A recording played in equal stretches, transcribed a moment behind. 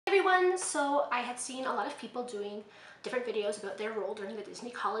everyone! So I had seen a lot of people doing different videos about their role during the Disney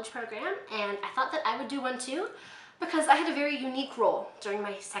College program, and I thought that I would do one too because I had a very unique role during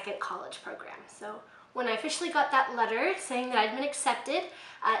my second college program. So when I officially got that letter saying that I'd been accepted,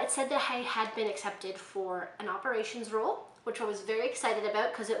 it said that I had been accepted for an operations role, which I was very excited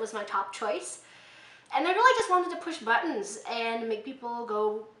about because it was my top choice. And I really just wanted to push buttons and make people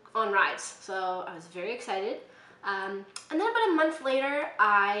go on rides. So I was very excited. And then about a month later,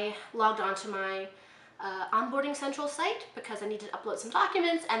 I logged onto my onboarding central site because I needed to upload some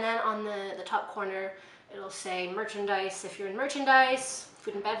documents, and then on the top corner it'll say merchandise if you're in merchandise,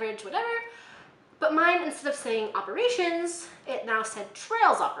 food and beverage, whatever. But mine, instead of saying operations, it now said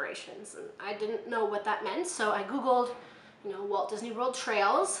trails operations, and I didn't know what that meant, so I googled, Walt Disney World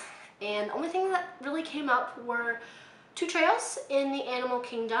trails, and the only thing that really came up were two trails in the Animal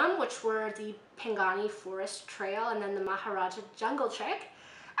Kingdom, which were the Pangani Forest Trail and then the Maharaja Jungle Trek.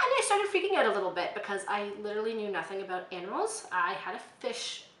 And I started freaking out a little bit because I literally knew nothing about animals. I had a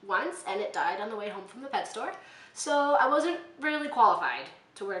fish once and it died on the way home from the pet store. So I wasn't really qualified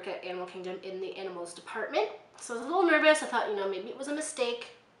to work at Animal Kingdom in the animals department. So I was a little nervous. I thought, maybe it was a mistake.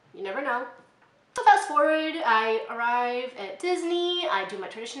 You never know. So fast forward, I arrive at Disney. I do my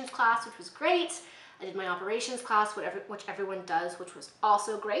traditions class, which was great. I did my operations class, which everyone does, which was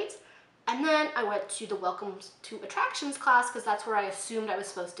also great. And then I went to the Welcome to Attractions class because that's where I assumed I was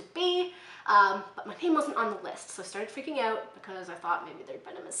supposed to be, but my name wasn't on the list. So I started freaking out because I thought maybe there'd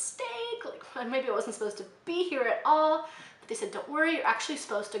been a mistake, like maybe I wasn't supposed to be here at all. But they said, don't worry, you're actually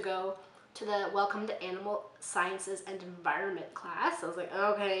supposed to go to the Welcome to Animal Sciences and Environment class. I was like,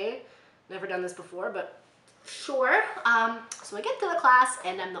 okay, never done this before, but sure. So I get to the class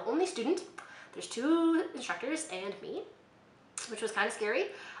and I'm the only student. There's two instructors and me, which was kind of scary.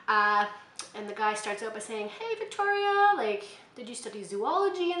 And the guy starts out by saying, hey Victoria, did you study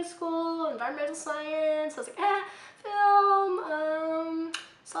zoology in school, environmental science? I was like, film,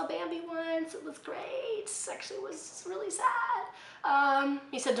 saw Bambi once, it was great, actually it was really sad.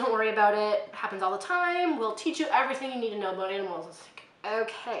 He said, don't worry about it, happens all the time, we'll teach you everything you need to know about animals. I was like,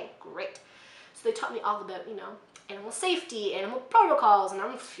 okay, great. So they taught me all about, animal safety, animal protocols, and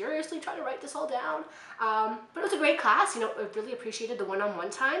I'm furiously trying to write this all down. But it was a great class. I really appreciated the one-on-one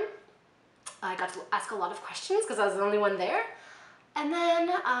time. I got to ask a lot of questions because I was the only one there. And then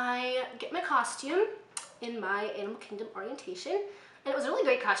I get my costume in my Animal Kingdom orientation, and it was a really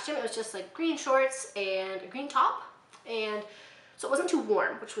great costume. It was just like green shorts and a green top, and so it wasn't too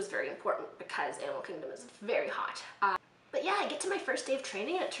warm, which was very important because Animal Kingdom is very hot. But yeah, I get to my first day of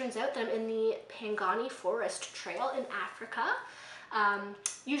training and it turns out that I'm in the Pangani Forest Trail in Africa.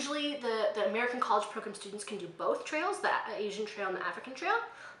 Usually the American College Program students can do both trails, the Asian Trail and the African Trail.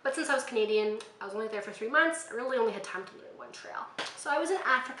 But since I was Canadian, I was only there for 3 months, I really only had time to learn one trail. So I was in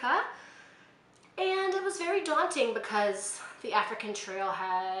Africa, and it was very daunting because the African Trail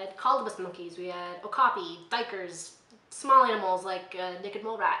had colobus monkeys, we had okapi, dikers, small animals like naked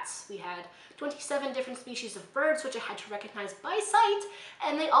mole rats. We had 27 different species of birds, which I had to recognize by sight,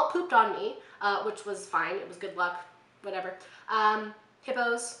 and they all pooped on me, which was fine. It was good luck, whatever.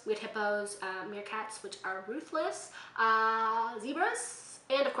 Hippos, we had hippos, meerkats, which are ruthless, zebras,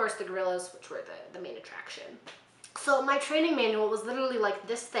 and of course the gorillas, which were the main attraction. So my training manual was literally like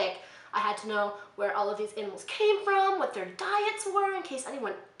this thick. I had to know where all of these animals came from, what their diets were, in case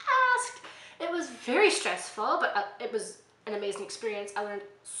anyone asked. It was very stressful, but it was an amazing experience. I learned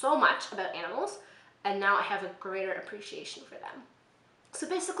so much about animals, and now I have a greater appreciation for them. So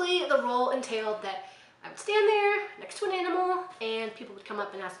basically, the role entailed that I would stand there next to an animal, and people would come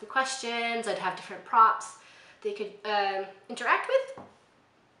up and ask me questions. I'd have different props they could interact with.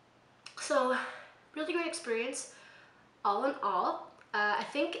 So, really great experience, all in all. I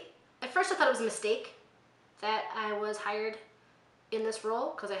think, at first I thought it was a mistake that I was hired in this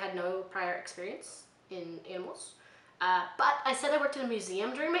role because I had no prior experience in animals. But I said I worked in a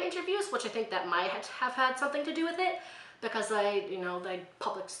museum during my interviews, which I think that might have had something to do with it because like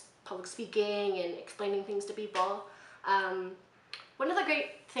public speaking and explaining things to people. One of the great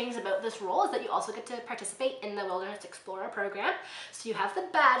things about this role is that you also get to participate in the Wilderness Explorer program. So you have the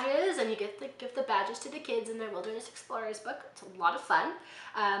badges, and you get to give the badges to the kids in their Wilderness Explorers book. It's a lot of fun.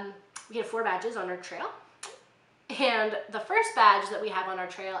 We have 4 badges on our trail. And the first badge that we have on our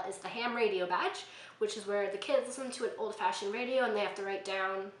trail is the ham radio badge, which is where the kids listen to an old-fashioned radio and they have to write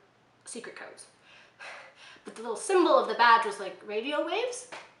down secret codes. But the little symbol of the badge was like radio waves.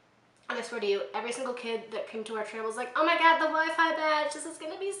 And I swear to you, every single kid that came to our trail was like, oh my god, the Wi-Fi badge, this is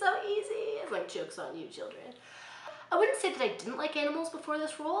gonna be so easy. It's like, joke's on you, children. I wouldn't say that I didn't like animals before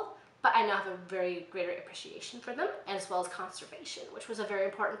this role, but I now have a very greater appreciation for them, as well as conservation, which was a very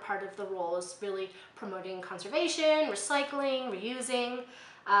important part of the role, is really promoting conservation, recycling, reusing.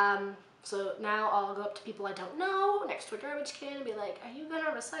 So now I'll go up to people I don't know next to a garbage can and be like, are you gonna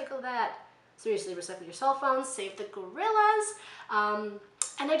recycle that? Seriously, recycle your cell phones, save the gorillas.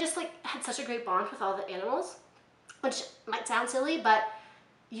 And I just like had such a great bond with all the animals, which might sound silly, but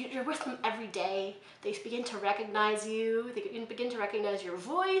you're with them every day. They begin to recognize you. They begin to recognize your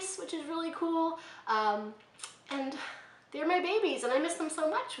voice, which is really cool. And they're my babies, and I miss them so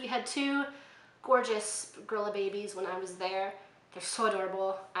much. We had 2 gorgeous gorilla babies when I was there. They're so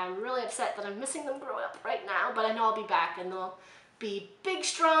adorable. I'm really upset that I'm missing them grow up right now, but I know I'll be back, and they'll be big,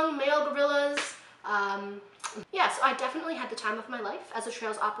 strong male gorillas. Yeah, so I definitely had the time of my life as a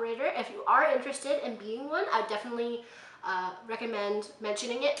trails operator. If you are interested in being one, I definitely recommend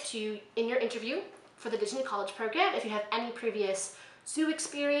mentioning it in your interview for the Disney College program. If you have any previous zoo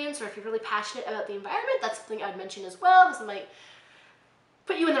experience, or if you're really passionate about the environment, that's something I'd mention as well, because it might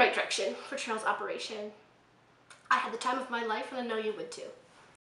put you in the right direction for trails operation. I had the time of my life, and I know you would too.